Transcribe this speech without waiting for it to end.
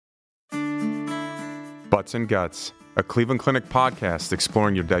Butts and Guts, a Cleveland Clinic podcast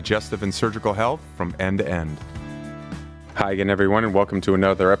exploring your digestive and surgical health from end to end. Hi again, everyone, and welcome to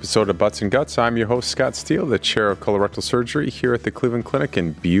another episode of Butts and Guts. I'm your host, Scott Steele, the chair of colorectal surgery here at the Cleveland Clinic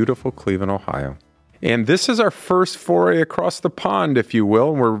in beautiful Cleveland, Ohio. And this is our first foray across the pond, if you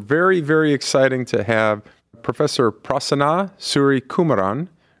will. And we're very, very excited to have Professor Prasanna Sooriakumaran,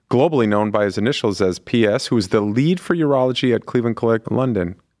 globally known by his initials as PS, who is the lead for urology at Cleveland Clinic,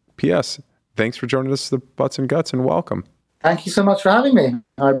 London. PS, thanks for joining us, the Butts and Guts, and welcome. Thank you so much for having me.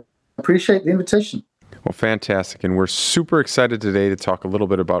 I appreciate the invitation. Well, fantastic. And we're super excited today to talk a little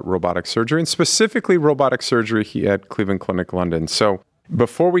bit about robotic surgery, and specifically robotic surgery here at Cleveland Clinic, London. So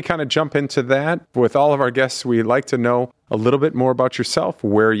before we kind of jump into that, with all of our guests, we'd like to know a little bit more about yourself.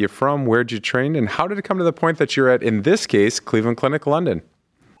 Where are you from? Where did you train? And how did it come to the point that you're at, in this case, Cleveland Clinic, London?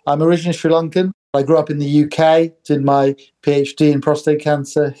 I'm originally Sri Lankan. I grew up in the UK, did my PhD in prostate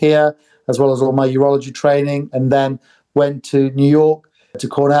cancer here, as well as all my urology training, and then went to New York, to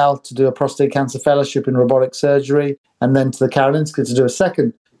Cornell to do a prostate cancer fellowship in robotic surgery, and then to the Karolinska to do a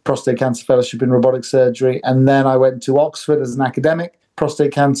second prostate cancer fellowship in robotic surgery. And then I went to Oxford as an academic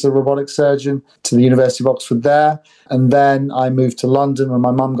prostate cancer robotic surgeon to the University of Oxford there. And then I moved to London when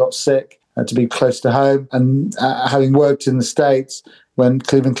my mum got sick to be close to home. And having worked in the States when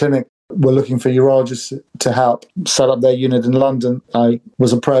Cleveland Clinic were looking for urologists to help set up their unit in London, I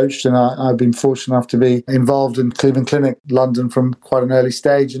was approached, and I've been fortunate enough to be involved in Cleveland Clinic London from quite an early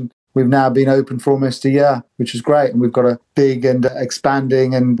stage. And we've now been open for almost a year, which is great. And we've got a big and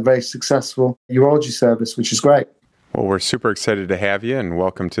expanding and very successful urology service, which is great. Well, we're super excited to have you, and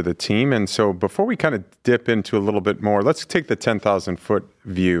welcome to the team. And so before we kind of dip into a little bit more, let's take the 10,000-foot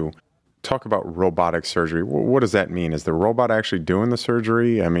view. Talk about robotic surgery. What does that mean? Is the robot actually doing the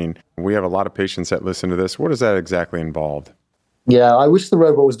surgery? I mean, we have a lot of patients that listen to this. What does that exactly involve? Yeah, I wish the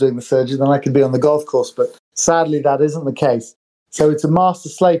robot was doing the surgery, then I could be on the golf course, but sadly that isn't the case. So it's a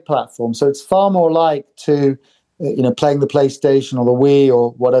master-slave platform. So it's far more like to, playing the PlayStation or the Wii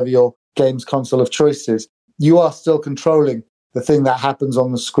or whatever your games console of choice is. You are still controlling the thing that happens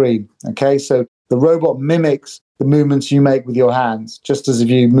on the screen. Okay, so the robot mimics the movements you make with your hands, just as if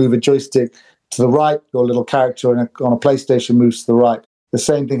you move a joystick to the right, your little character on a PlayStation moves to the right. The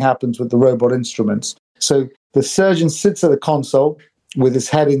same thing happens with the robot instruments. So the surgeon sits at the console with his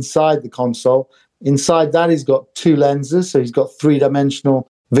head inside the console. Inside that, he's got two lenses, so he's got three-dimensional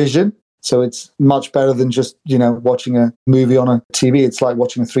vision. So it's much better than just, watching a movie on a TV. It's like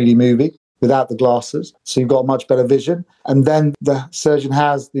watching a 3D movie without the glasses. So you've got much better vision. And then the surgeon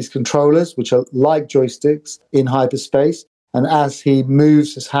has these controllers, which are like joysticks in hyperspace. And as he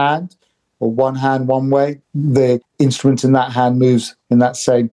moves his hand, or one hand one way, the instrument in that hand moves in that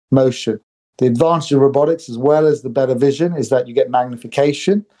same motion. The advantage of robotics, as well as the better vision, is that you get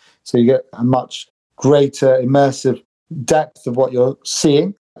magnification. So you get a much greater immersive depth of what you're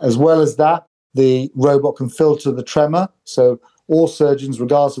seeing. As well as that, the robot can filter the tremor. So all surgeons,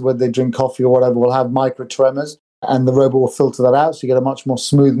 regardless of whether they drink coffee or whatever, will have micro tremors, and the robot will filter that out, so you get a much more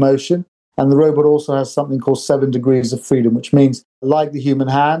smooth motion. And the robot also has something called 7 degrees of freedom, which means, like the human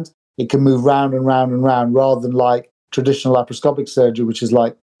hand, it can move round and round and round, rather than like traditional laparoscopic surgery, which is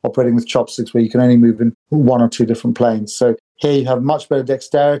like operating with chopsticks, where you can only move in one or two different planes. So here you have much better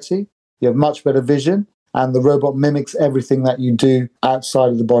dexterity, you have much better vision, and the robot mimics everything that you do outside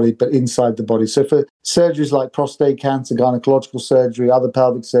of the body, but inside the body. So for surgeries like prostate cancer, gynecological surgery, other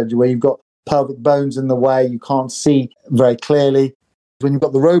pelvic surgery, where you've got pelvic bones in the way, you can't see very clearly. When you've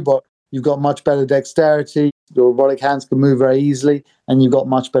got the robot, you've got much better dexterity, the robotic hands can move very easily, and you've got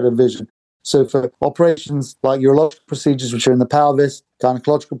much better vision. So for operations like urological procedures, which are in the pelvis,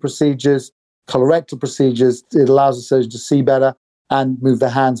 gynecological procedures, colorectal procedures, it allows the surgeon to see better and move their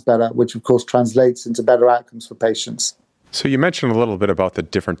hands better, which of course translates into better outcomes for patients. So you mentioned a little bit about the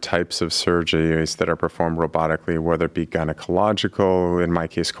different types of surgeries that are performed robotically, whether it be gynecological, in my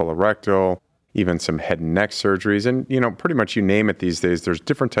case colorectal, even some head and neck surgeries. And, pretty much you name it these days, there's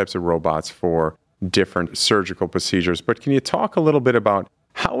different types of robots for different surgical procedures. But can you talk a little bit about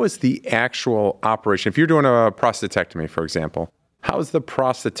how is the actual operation? If you're doing a prostatectomy, for example, how is the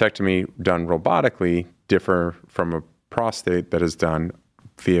prostatectomy done robotically differ from a prostate that is done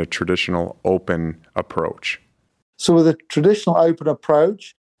via traditional open approach? So with a traditional open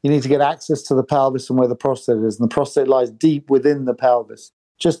approach, you need to get access to the pelvis and where the prostate is. And the prostate lies deep within the pelvis,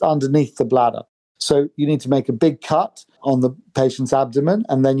 just underneath the bladder. So you need to make a big cut on the patient's abdomen,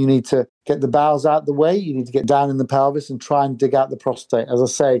 and then you need to get the bowels out the way. You need to get down in the pelvis and try and dig out the prostate. As I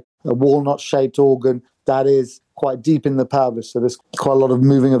say, a walnut-shaped organ that is quite deep in the pelvis. So there's quite a lot of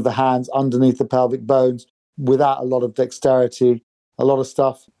moving of the hands underneath the pelvic bones without a lot of dexterity, a lot of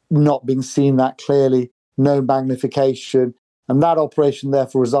stuff not being seen that clearly no magnification. And that operation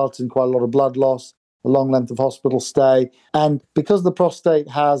therefore results in quite a lot of blood loss, a long length of hospital stay. And because the prostate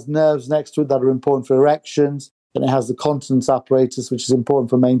has nerves next to it that are important for erections, and it has the continence apparatus, which is important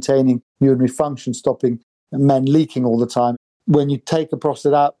for maintaining urinary function, stopping men leaking all the time. When you take a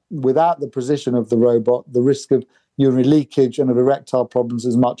prostate out without the precision of the robot, the risk of urinary leakage and of erectile problems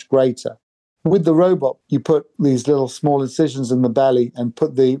is much greater. With the robot, you put these little small incisions in the belly and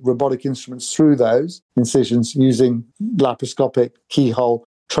put the robotic instruments through those incisions using laparoscopic keyhole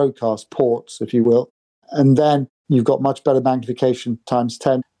trocar ports, if you will. And then you've got much better magnification times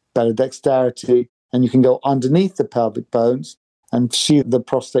 10, better dexterity, and you can go underneath the pelvic bones and see the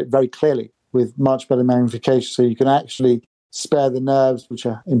prostate very clearly with much better magnification. So you can actually spare the nerves, which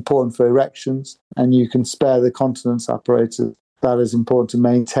are important for erections, and you can spare the continence apparatus that is important to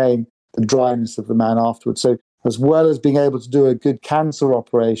maintain the dryness of the man afterwards. So as well as being able to do a good cancer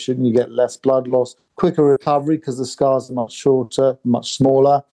operation, you get less blood loss, quicker recovery because the scars are much shorter, much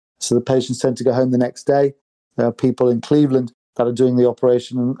smaller. So the patients tend to go home the next day. There are people in Cleveland that are doing the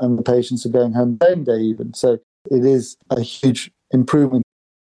operation and the patients are going home the same day even. So it is a huge improvement.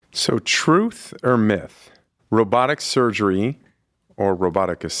 So truth or myth? Robotic surgery or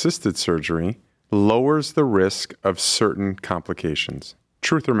robotic-assisted surgery lowers the risk of certain complications.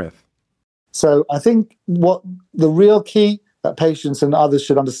 Truth or myth? So I think what the real key that patients and others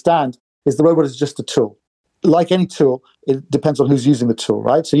should understand is the robot is just a tool. Like any tool, it depends on who's using the tool,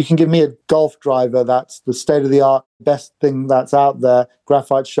 right? So you can give me a golf driver that's the state-of-the-art, best thing that's out there,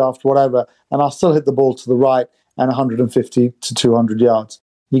 graphite shaft, whatever, and I'll still hit the ball to the right and 150 to 200 yards.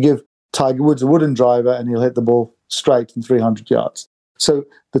 You give Tiger Woods a wooden driver and he'll hit the ball straight in 300 yards. So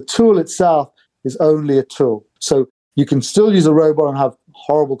the tool itself is only a tool. So you can still use a robot and have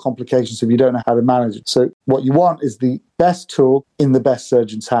horrible complications if you don't know how to manage it. So what you want is the best tool in the best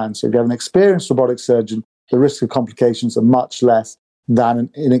surgeon's hands. So if you have an experienced robotic surgeon, the risk of complications are much less than an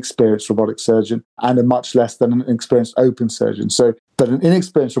inexperienced robotic surgeon and are much less than an experienced open surgeon. So, but an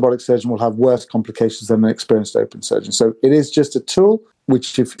inexperienced robotic surgeon will have worse complications than an experienced open surgeon. So it is just a tool,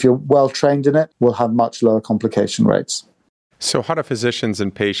 which if you're well trained in it, will have much lower complication rates. So how do physicians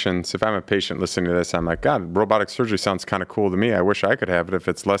and patients, if I'm a patient listening to this, I'm like, God, robotic surgery sounds kind of cool to me. I wish I could have it. If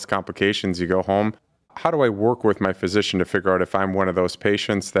it's less complications, you go home. How do I work with my physician to figure out if I'm one of those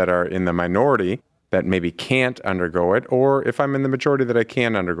patients that are in the minority that maybe can't undergo it, or if I'm in the majority that I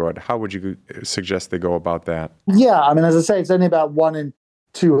can undergo it? How would you suggest they go about that? Yeah, I mean, as I say, it's only about 1 in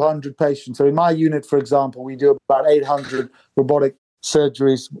 200 patients. So in my unit, for example, we do about 800 robotic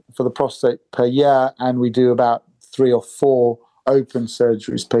surgeries for the prostate per year, and we do about 3 or 4 open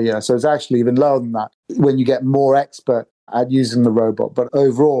surgeries per year. So it's actually even lower than that when you get more expert at using the robot. But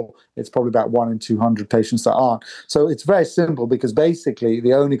overall, it's probably about 1 in 200 patients that aren't. So it's very simple because basically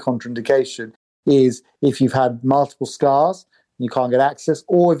the only contraindication is if you've had multiple scars, you can't get access,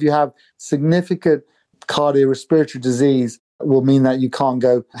 or if you have significant cardiorespiratory disease, will mean that you can't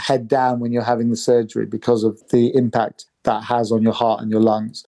go head down when you're having the surgery because of the impact that has on your heart and your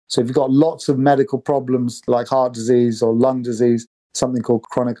lungs. So if you've got lots of medical problems like heart disease or lung disease, something called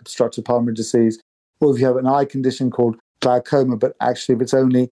chronic obstructive pulmonary disease, or if you have an eye condition called glaucoma, but actually if it's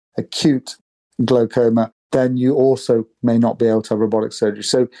only acute glaucoma, then you also may not be able to have robotic surgery.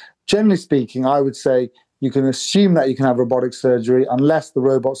 So generally speaking, I would say you can assume that you can have robotic surgery unless the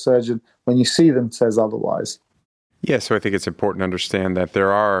robot surgeon, when you see them, says otherwise. Yeah, so I think it's important to understand that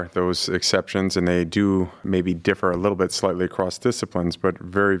there are those exceptions, and they do maybe differ a little bit slightly across disciplines, but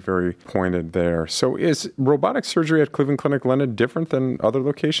very, very pointed there. So is robotic surgery at Cleveland Clinic London different than other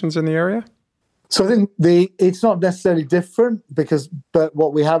locations in the area? So I think it's not necessarily different but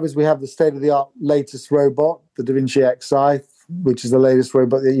what we have is we have the state-of-the-art latest robot, the Da Vinci Xi, which is the latest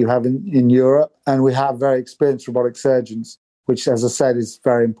robot that you have in Europe. And we have very experienced robotic surgeons, which, as I said, is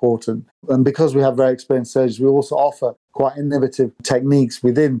very important. And because we have very experienced surgeons, we also offer quite innovative techniques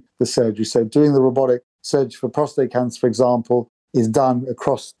within the surgery. So doing the robotic surgery for prostate cancer, for example, is done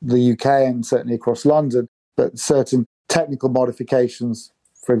across the UK and certainly across London, but certain technical modifications,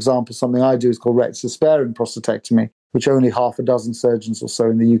 for example, something I do is called rectus-sparing prostatectomy, which only half a dozen surgeons or so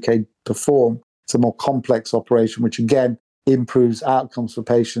in the UK perform. It's a more complex operation, which again improves outcomes for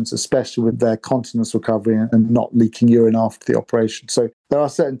patients, especially with their continence recovery and not leaking urine after the operation. So there are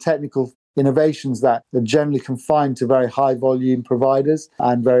certain technical innovations that are generally confined to very high volume providers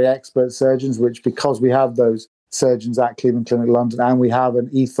and very expert surgeons, which because we have those surgeons at Cleveland Clinic London and we have an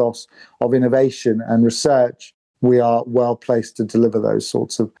ethos of innovation and research, we are well placed to deliver those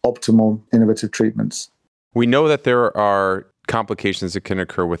sorts of optimal innovative treatments. We know that there are complications that can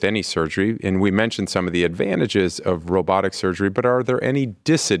occur with any surgery, and we mentioned some of the advantages of robotic surgery, but are there any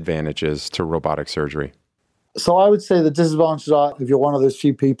disadvantages to robotic surgery? So I would say the disadvantages are if you're one of those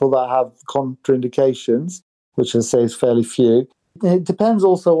few people that have contraindications, which I say is fairly few. It depends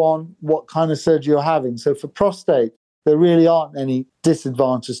also on what kind of surgery you're having. So for prostate, there really aren't any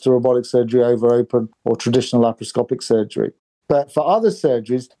disadvantages to robotic surgery over open or traditional laparoscopic surgery. But for other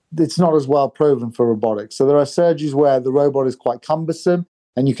surgeries, it's not as well proven for robotics. So there are surgeries where the robot is quite cumbersome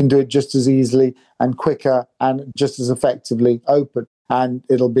and you can do it just as easily and quicker and just as effectively open, and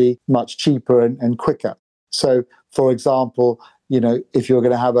it'll be much cheaper and quicker. So, for example, if you're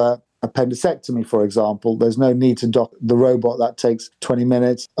going to have a appendicectomy, for example, there's no need to dock the robot. That takes 20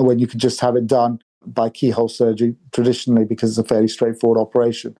 minutes when you could just have it done by keyhole surgery traditionally, because it's a fairly straightforward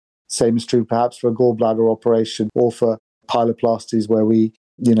operation. Same is true perhaps for a gallbladder operation or for pyeloplasties where we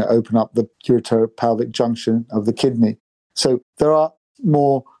open up the uretero-pelvic junction of the kidney. So there are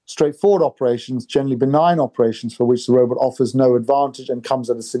more straightforward operations, generally benign operations, for which the robot offers no advantage and comes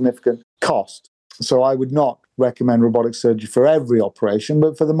at a significant cost. So I would not recommend robotic surgery for every operation,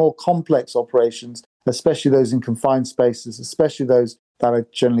 but for the more complex operations, especially those in confined spaces, especially those that are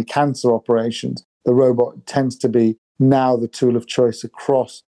generally cancer operations, the robot tends to be now the tool of choice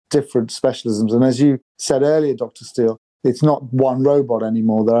across different specialisms. And as you said earlier, Dr. Steele, it's not one robot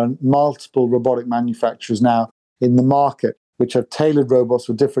anymore. There are multiple robotic manufacturers now in the market which have tailored robots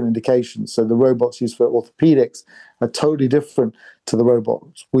for different indications. So the robots used for orthopedics are totally different to the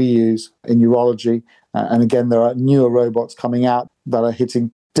robots we use in urology. And again, there are newer robots coming out that are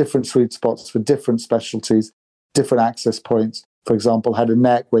hitting different sweet spots for different specialties, different access points. For example, head and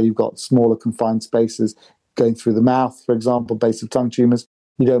neck, where you've got smaller confined spaces going through the mouth, for example, base of tongue tumors.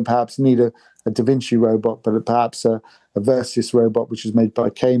 You don't perhaps need a Da Vinci robot, but perhaps a Versus robot, which is made by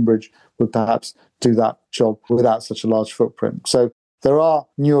Cambridge, would perhaps do that job without such a large footprint. So there are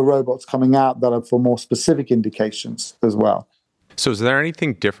newer robots coming out that are for more specific indications as well. So is there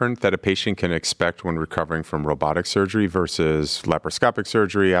anything different that a patient can expect when recovering from robotic surgery versus laparoscopic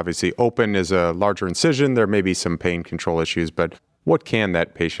surgery? Obviously, open is a larger incision. There may be some pain control issues, but what can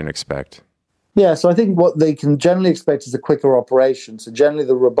that patient expect? Yeah, so I think what they can generally expect is a quicker operation. So generally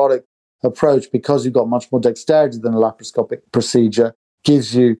the robotic approach, because you've got much more dexterity than a laparoscopic procedure,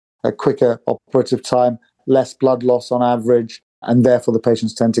 gives you a quicker operative time, less blood loss on average, and therefore the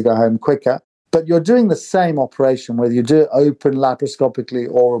patients tend to go home quicker. But you're doing the same operation whether you do it open, laparoscopically,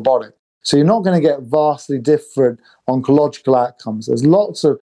 or robotic. So you're not going to get vastly different oncological outcomes. There's lots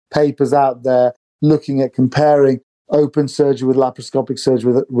of papers out there looking at comparing open surgery with laparoscopic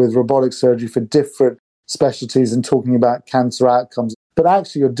surgery with robotic surgery for different specialties and talking about cancer outcomes. But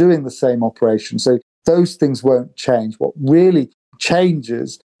actually, you're doing the same operation. So those things won't change. What really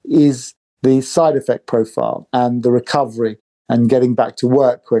changes is the side effect profile and the recovery and getting back to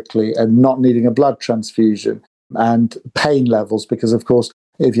work quickly and not needing a blood transfusion and pain levels. Because, of course,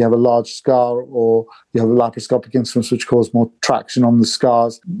 if you have a large scar or you have a laparoscopic instruments which cause more traction on the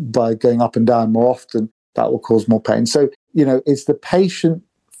scars by going up and down more often, that will cause more pain. So, it's the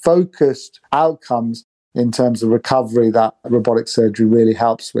patient-focused outcomes in terms of recovery that robotic surgery really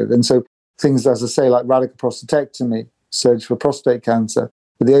helps with. And so things, as I say, like radical prostatectomy, surgery for prostate cancer,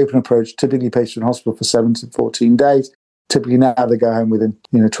 with the open approach, typically patients in hospital for 7 to 14 days. Typically now they go home within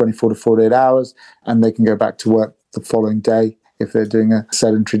 24 to 48 hours, and they can go back to work the following day if they're doing a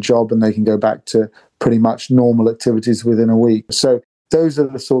sedentary job, and they can go back to pretty much normal activities within a week. So those are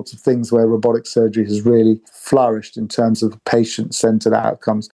the sorts of things where robotic surgery has really flourished in terms of patient-centered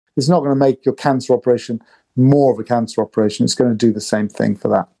outcomes. It's not going to make your cancer operation more of a cancer operation. It's going to do the same thing for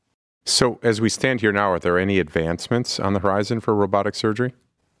that. So as we stand here now, are there any advancements on the horizon for robotic surgery?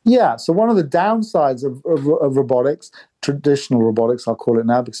 Yeah, so one of the downsides of robotics, traditional robotics, I'll call it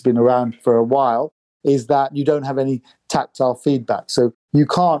now because it's been around for a while, is that you don't have any tactile feedback. So you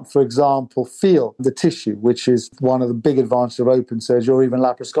can't, for example, feel the tissue, which is one of the big advantages of open surgery or even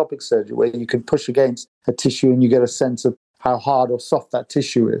laparoscopic surgery, where you can push against a tissue and you get a sense of how hard or soft that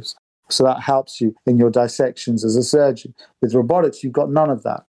tissue is. So that helps you in your dissections as a surgeon. With robotics, you've got none of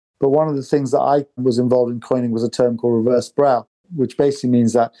that. But one of the things that I was involved in coining was a term called reverse brow, which basically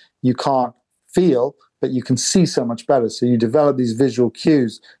means that you can't feel, but you can see so much better. So you develop these visual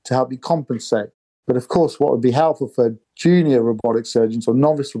cues to help you compensate. But of course, what would be helpful for junior robotic surgeons or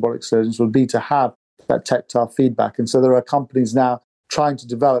novice robotic surgeons would be to have that tactile feedback. And so there are companies now trying to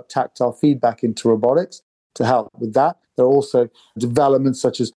develop tactile feedback into robotics to help with that. There are also developments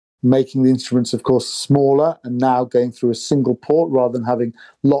such as making the instruments, of course, smaller and now going through a single port rather than having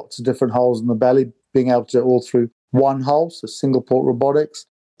lots of different holes in the belly, being able to do it all through one hole, so single port robotics,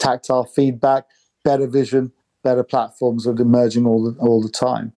 tactile feedback, better vision, better platforms are emerging all the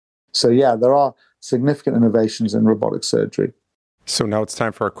time. So yeah, there are significant innovations in robotic surgery. So now it's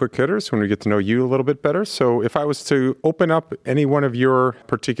time for our quick hitters when we get to know you a little bit better. So if I was to open up any one of your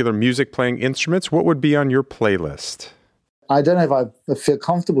particular music playing instruments, what would be on your playlist? I don't know if I feel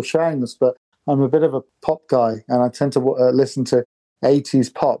comfortable sharing this, but I'm a bit of a pop guy, and I tend to listen to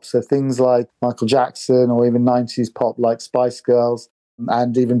 80s pop. So things like Michael Jackson, or even 90s pop like Spice Girls,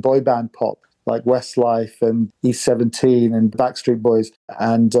 and even boy band pop like Westlife and E17 and Backstreet Boys,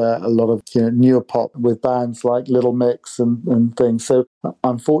 and a lot of newer pop with bands like Little Mix and things. So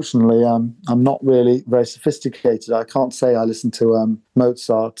unfortunately, I'm not really very sophisticated. I can't say I listen to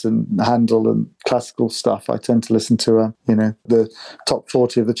Mozart and Handel and classical stuff. I tend to listen to the top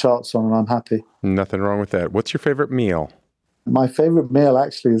 40 of the chart song, and I'm happy. Nothing wrong with that. What's your favorite meal? My favorite meal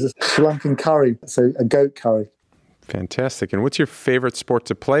actually is a Sri Lankan curry, so a goat curry. Fantastic. And what's your favorite sport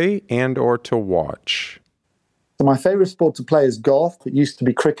to play and or to watch? So my favorite sport to play is golf. It used to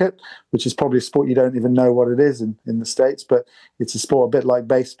be cricket, which is probably a sport you don't even know what it is in the States, but it's a sport a bit like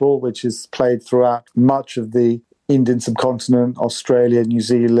baseball, which is played throughout much of the Indian subcontinent, Australia, New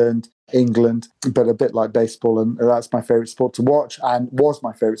Zealand, England, but a bit like baseball. And that's my favorite sport to watch, and was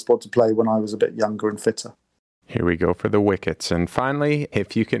my favorite sport to play when I was a bit younger and fitter. Here we go for the wickets. And finally,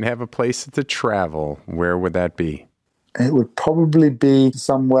 if you can have a place to travel, where would that be? It would probably be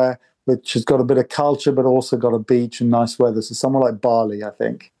somewhere which has got a bit of culture, but also got a beach and nice weather. So somewhere like Bali, I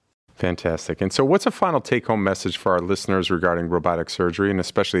think. Fantastic. And so what's a final take-home message for our listeners regarding robotic surgery, and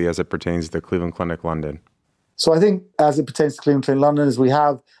especially as it pertains to Cleveland Clinic London? So I think as it pertains to Cleveland Clinic London is we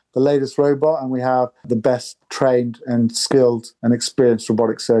have the latest robot, and we have the best trained and skilled and experienced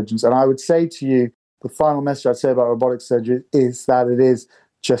robotic surgeons. And I would say to you, the final message I'd say about robotic surgery is that it is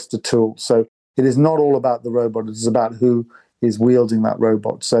just a tool. So it is not all about the robot. It is about who is wielding that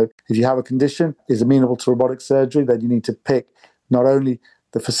robot. So if you have a condition is amenable to robotic surgery, then you need to pick not only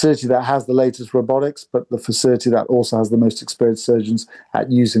the facility that has the latest robotics, but the facility that also has the most experienced surgeons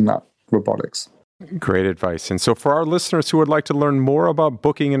at using that robotics. Great advice. And so for our listeners who would like to learn more about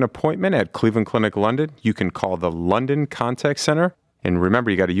booking an appointment at Cleveland Clinic London, you can call the London Contact Center. And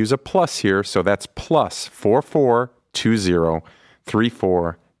remember, you got to use a plus here. So that's plus 4420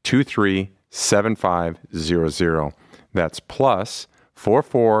 3423 7500. That's plus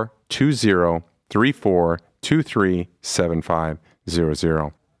 4420 3423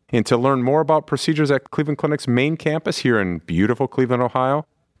 7500. And to learn more about procedures at Cleveland Clinic's main campus here in beautiful Cleveland, Ohio,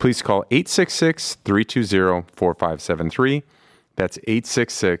 please call 866-320-4573. That's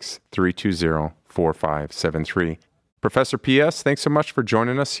 866-320-4573. Professor P.S., thanks so much for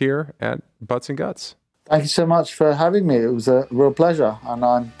joining us here at Butts and Guts. Thank you so much for having me. It was a real pleasure, and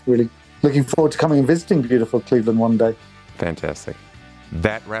I'm really looking forward to coming and visiting beautiful Cleveland one day. Fantastic.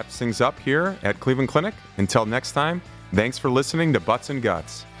 That wraps things up here at Cleveland Clinic. Until next time, thanks for listening to Butts and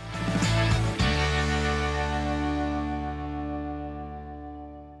Guts.